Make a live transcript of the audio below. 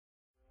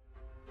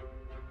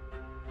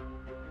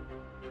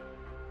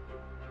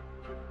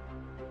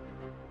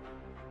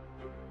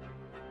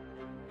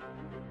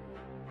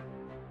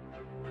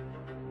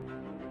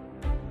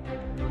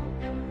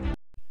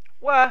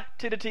Y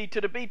to the T to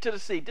the B to the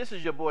C. This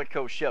is your boy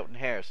Coach Shelton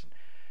Harrison.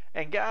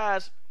 And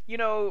guys,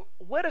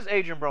 where does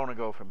Adrien Broner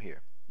go from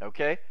here?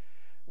 Okay?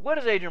 What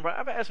is Adrien Broner?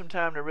 I've had some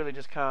time to really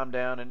just calm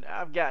down, and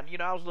I've gotten,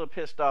 I was a little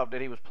pissed off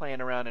that he was playing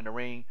around in the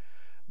ring,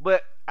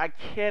 but I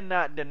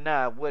cannot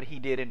deny what he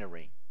did in the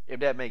ring, if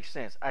that makes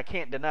sense. I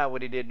can't deny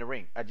what he did in the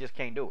ring. I just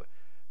can't do it.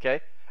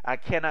 Okay? I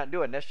cannot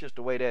do it, and that's just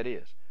the way that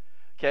is.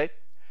 Okay?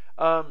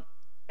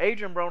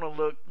 Adrien Broner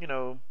looked,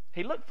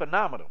 he looked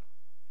phenomenal.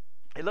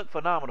 He looked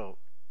phenomenal.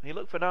 He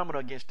looked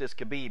phenomenal against this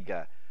Khabib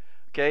guy.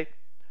 Okay?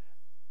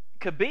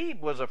 Khabib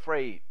was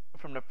afraid.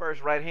 From the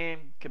first right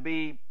hand,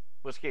 Khabib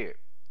was scared.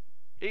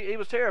 He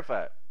was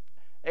terrified.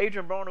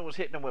 Adrien Broner was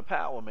hitting him with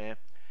power, man.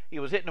 He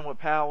was hitting him with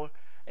power.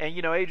 And,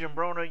 Adrien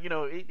Broner,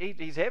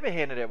 he's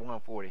heavy-handed at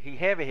 140. He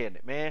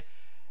heavy-handed, man.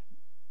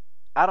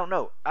 I don't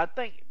know. I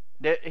think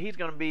that he's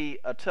going to be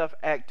a tough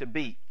act to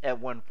beat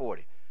at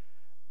 140.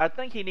 I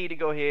think he need to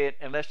go ahead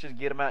and let's just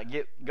get him out.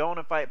 Go on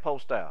and fight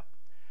Postyle.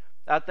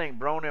 I think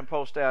Broner and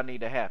Postyle need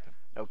to happen,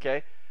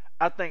 okay?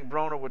 I think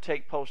Broner will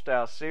take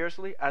Postyle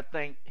seriously. I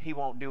think he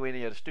won't do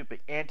any of the stupid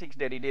antics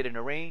that he did in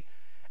the ring.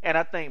 And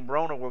I think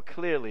Broner will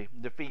clearly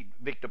defeat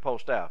Victor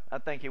Postyle. I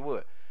think he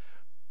would.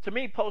 To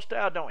me,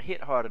 Postyle don't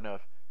hit hard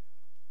enough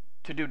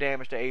to do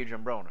damage to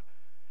Adrien Broner.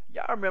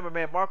 Y'all remember,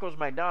 man, Marcos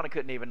McDonald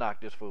couldn't even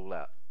knock this fool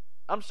out.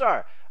 I'm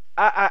sorry.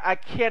 I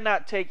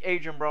cannot take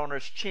Adrien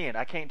Broner's chin.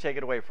 I can't take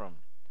it away from him.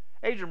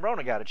 Adrien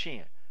Broner got a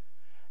chin.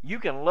 You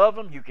can love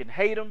him. You can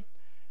hate him.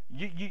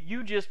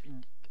 You just,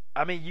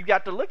 you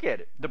got to look at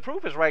it. The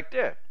proof is right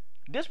there.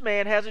 This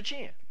man has a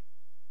chin.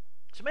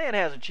 This man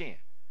has a chin.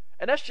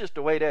 And that's just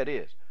the way that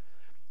is.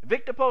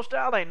 Victor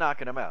Postyle ain't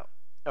knocking him out.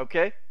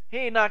 Okay? He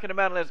ain't knocking him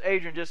out unless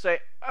Adrien just say,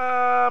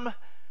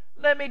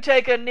 let me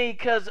take a knee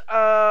because,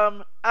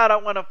 I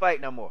don't want to fight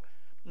no more.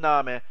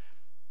 Nah, man.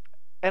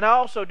 And I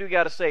also do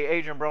got to say,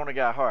 Adrien Broner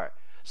got heart.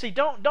 See,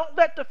 don't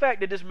let the fact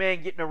that this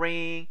man get in the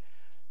ring,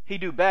 he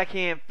do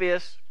backhand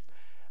fists,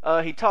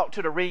 he talk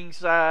to the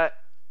ringside,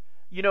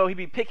 he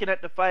be picking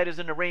at the fighters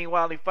in the ring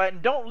while he fighting.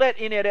 Don't let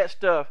any of that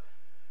stuff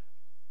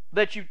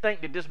let you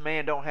think that this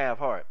man don't have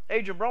heart.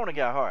 Adrien Broner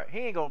got heart. He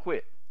ain't going to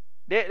quit.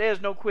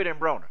 There's no quitting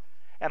Broner.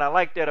 And I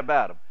like that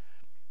about him.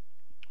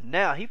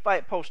 Now, he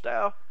fight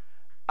Postyle.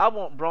 I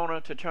want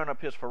Broner to turn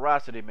up his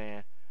ferocity,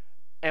 man,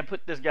 and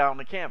put this guy on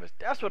the canvas.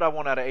 That's what I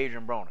want out of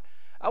Adrien Broner.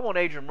 I want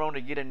Adrien Broner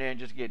to get in there and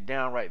just get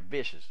downright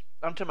vicious.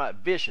 I'm talking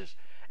about vicious.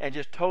 And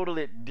just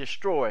totally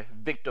destroy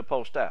Victor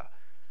Postyle.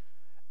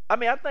 I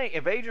think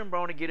if Adrien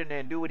Broner get in there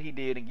and do what he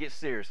did and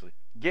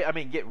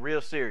get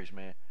real serious,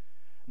 man.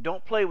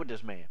 Don't play with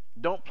this man.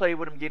 Don't play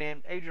with him. Get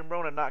in. Adrien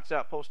Broner knocks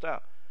out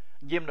Postyle.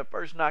 Give him the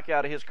first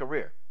knockout of his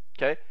career.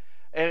 Okay?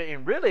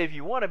 And really, if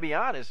you want to be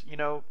honest,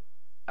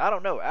 I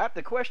don't know. I have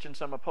to question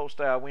some of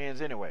Postyle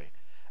wins anyway.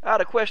 I had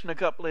to question a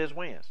couple of his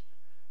wins.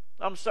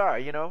 I'm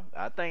sorry,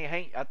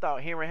 I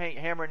thought Henry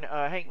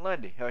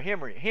Lundy.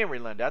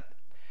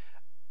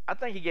 I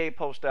think he gave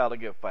Postyle a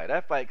good fight.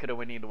 That fight could have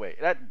went either way.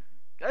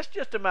 That's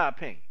just in my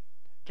opinion.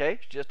 Okay?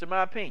 It's just in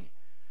my opinion.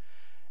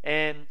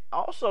 And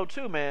also,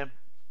 too, man,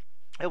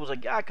 there was a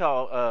guy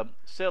called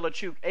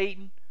Selachuk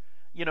Aiden,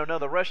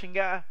 another Russian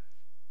guy.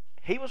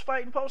 He was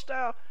fighting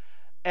Postyle.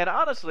 And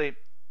honestly,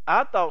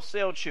 I thought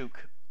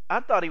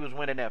he was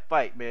winning that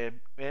fight,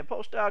 man. And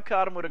Postyle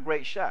caught him with a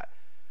great shot.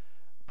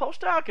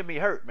 Postyle can be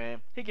hurt,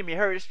 man. He can be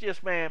hurt. It's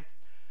just, man,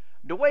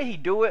 the way he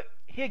do it,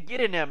 he'll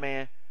get in there,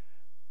 man,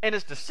 and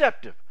it's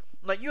deceptive.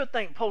 Like, you'll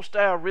think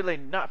Postyle really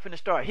not finna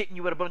start hitting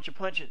you with a bunch of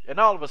punches, and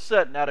all of a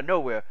sudden, out of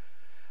nowhere,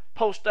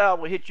 Postyle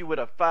will hit you with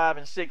a 5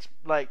 and 6,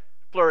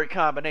 flurry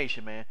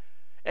combination, man.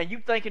 And you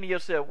thinking to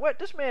yourself, what?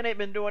 This man ain't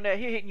been doing that.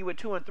 He hitting you with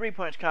 2 and 3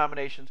 punch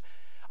combinations.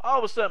 All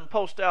of a sudden,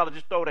 Postyle will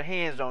just throw the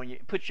hands on you,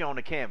 put you on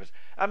the canvas.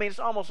 It's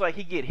almost like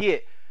he get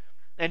hit,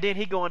 and then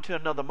he go into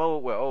another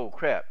mode where, oh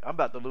crap, I'm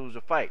about to lose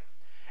a fight.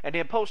 And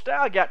then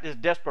Postyle got this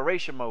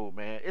desperation mode,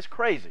 man. It's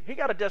crazy. He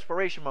got a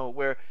desperation mode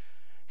where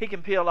he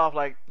can peel off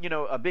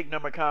a big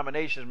number of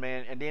combinations,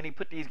 man, and then he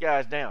put these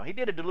guys down. He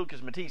did it to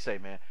Lucas Matisse,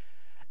 man.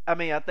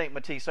 I think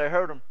Matisse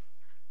hurt him,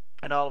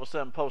 and all of a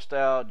sudden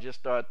Postyle just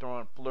started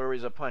throwing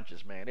flurries of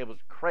punches, man. It was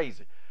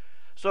crazy.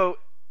 So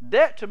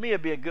that to me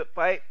would be a good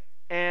fight,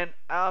 and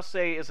I'll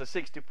say it's a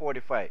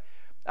 60-40 fight.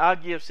 I'll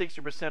give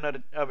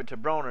 60% of it to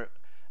Broner,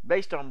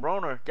 based on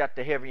Broner got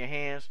the heavier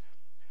hands,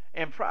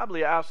 and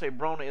probably I'll say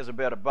Broner is a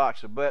better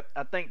boxer, but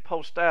I think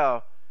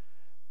Postyle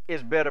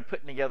is better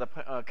putting together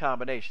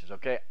combinations,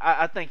 okay?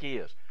 I think he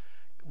is.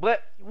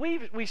 But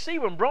we see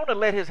when Broner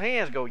let his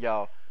hands go,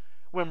 y'all.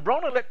 When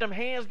Broner let them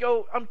hands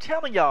go, I'm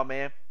telling y'all,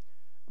 man,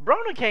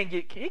 Broner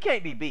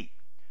can't be beat.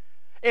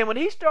 And when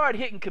he started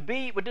hitting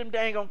Khabib with them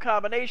dang on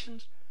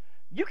combinations,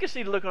 you can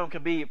see the look on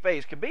Khabib's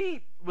face.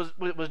 Khabib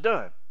was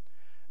done.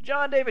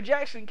 John David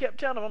Jackson kept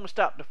telling him, I'm going to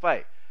stop the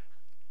fight.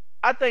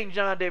 I think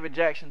John David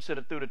Jackson should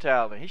have threw the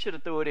towel in. He should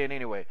have threw it in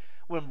anyway.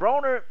 When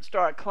Broner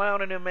started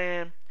clowning him,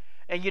 man,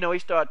 and, he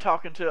started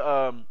talking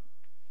to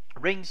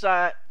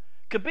ringside,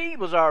 Khabib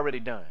was already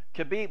done.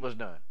 Khabib was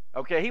done.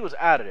 Okay, he was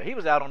out of there. He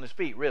was out on his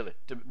feet, really.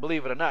 To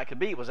believe it or not,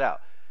 Khabib was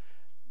out.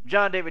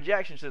 John David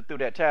Jackson should have threw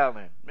that towel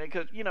in,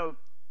 because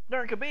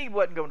during Khabib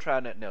wasn't gonna try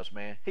nothing else,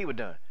 man. He was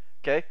done.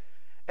 Okay,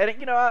 and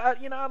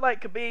I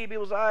like Khabib. He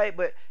was alright,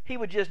 but he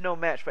was just no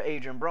match for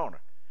Adrien Broner.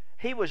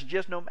 He was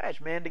just no match,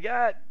 man. The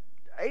guy,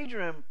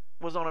 Adrien,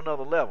 was on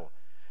another level.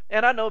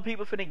 And I know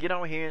people finna get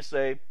on here and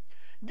say,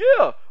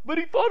 yeah, but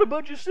he fought a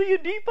bunch of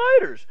C&D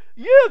fighters.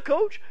 Yeah,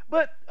 coach,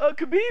 but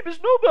Khabib is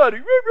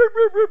nobody.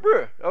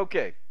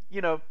 Okay,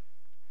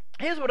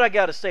 here's what I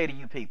got to say to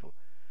you people.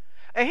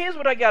 And here's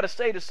what I got to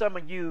say to some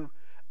of you,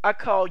 I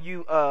call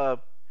you,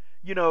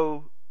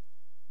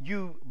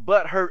 you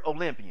butthurt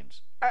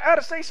Olympians. I got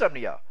to say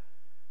something to y'all.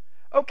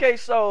 Okay,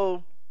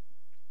 so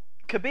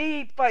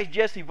Khabib fights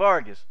Jesse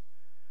Vargas.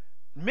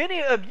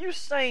 Many of you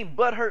same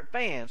butthurt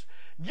fans,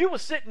 you were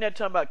sitting there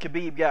talking about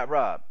Khabib got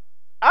robbed.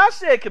 I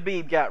said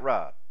Khabib got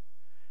robbed.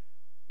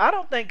 I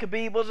don't think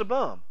Khabib was a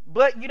bum.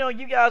 But,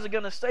 you guys are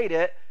going to say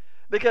that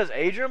because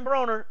Adrien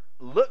Broner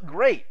looked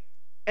great.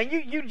 And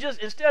you just,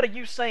 instead of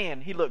you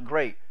saying he looked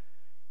great,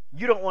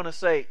 you don't want to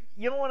say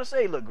he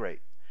looked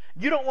great.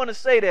 You don't want to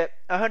say that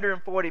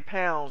 140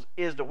 pounds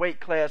is the weight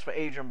class for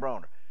Adrien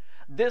Broner.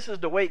 This is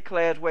the weight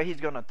class where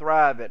he's going to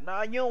thrive at.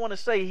 Nah, you don't want to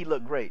say he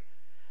looked great.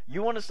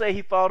 You want to say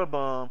he fought a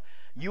bum.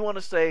 You want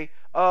to say,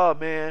 oh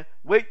man,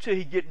 wait till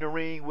he get in the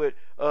ring with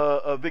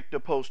Victor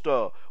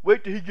Postol.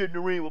 Wait till he get in the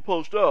ring with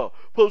Postol.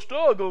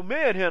 Postol gonna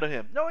manhandle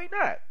him. No, he's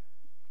not.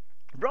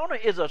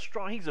 Broner is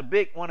he's a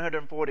big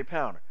 140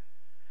 pounder.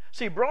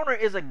 See, Broner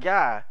is a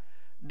guy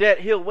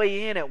that he'll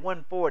weigh in at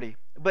 140,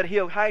 but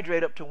he'll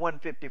hydrate up to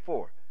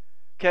 154.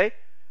 Okay?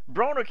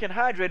 Broner can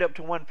hydrate up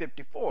to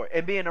 154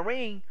 and be in the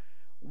ring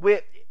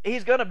with,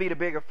 he's gonna be the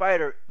bigger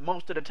fighter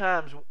most of the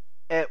times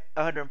at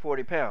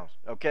 140 pounds,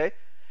 okay?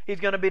 He's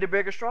going to be the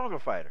bigger, stronger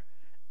fighter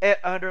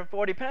at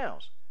 140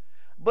 pounds.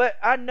 But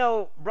I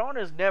know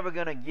Broner's never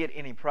going to get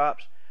any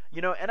props,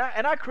 and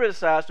I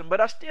criticized him, but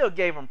I still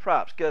gave him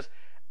props because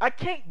I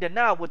can't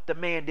deny what the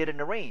man did in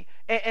the ring.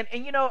 And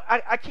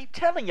I keep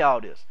telling y'all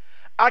this.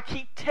 I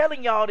keep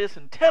telling y'all this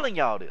and telling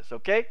y'all this,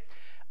 okay?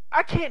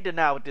 I can't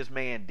deny what this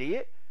man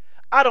did.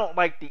 I don't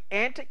like the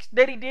antics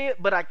that he did,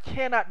 but I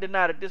cannot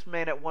deny that this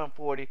man at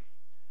 140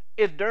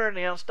 is darn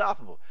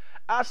unstoppable.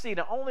 I see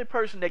the only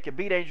person that can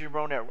beat Adrien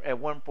Broner at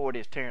 140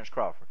 is Terence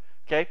Crawford.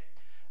 Okay?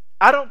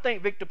 I don't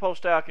think Victor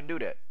Postol can do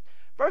that.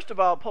 First of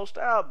all,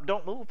 Postol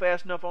don't move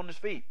fast enough on his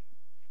feet.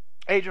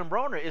 Adrien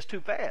Broner is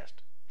too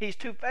fast. He's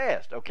too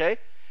fast, okay?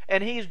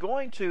 And he's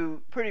going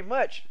to pretty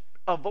much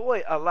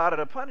avoid a lot of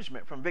the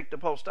punishment from Victor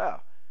Postol.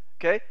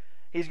 Okay?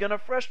 He's going to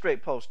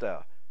frustrate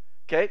Postol.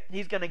 Okay?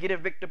 He's going to get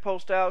in Victor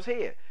Postol's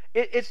head.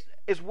 It's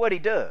what he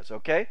does,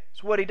 okay?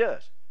 It's what he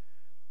does.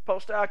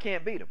 Postol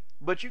can't beat him.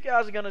 But you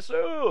guys are going to say,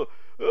 oh,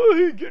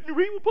 he getting the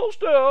ring with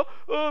Postol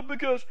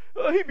because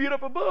he beat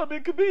up a bum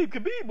in Khabib.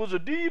 Khabib was a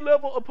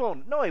D-level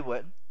opponent. No, he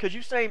wasn't. Because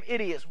you same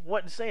idiots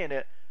wasn't saying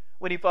that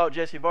when he fought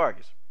Jesse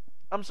Vargas.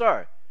 I'm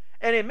sorry.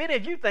 And then many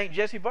of you think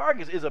Jesse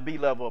Vargas is a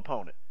B-level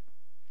opponent.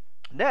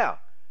 Now,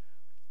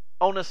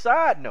 on a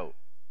side note,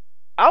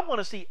 I want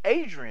to see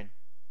Adrien.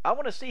 I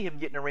want to see him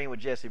get in the ring with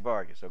Jesse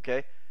Vargas,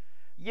 okay?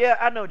 Yeah,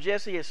 I know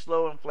Jesse is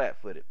slow and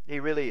flat-footed. He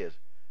really is.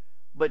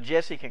 But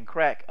Jesse can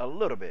crack a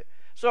little bit.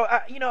 So,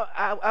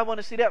 I want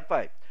to see that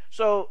fight.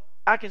 So,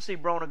 I can see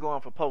Broner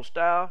going for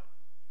Postol.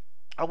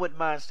 I wouldn't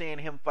mind seeing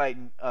him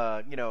fighting,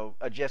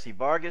 a Jesse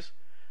Vargas.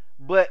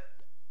 But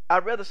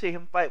I'd rather see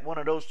him fight one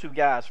of those two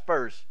guys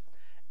first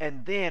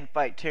and then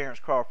fight Terence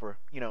Crawford,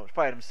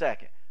 fight him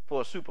second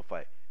for a super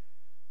fight.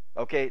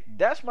 Okay,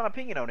 that's my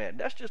opinion on that.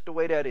 That's just the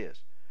way that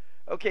is.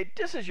 Okay,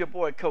 this is your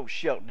boy, Coach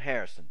Shelton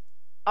Harrison.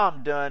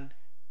 I'm done.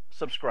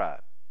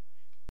 Subscribe.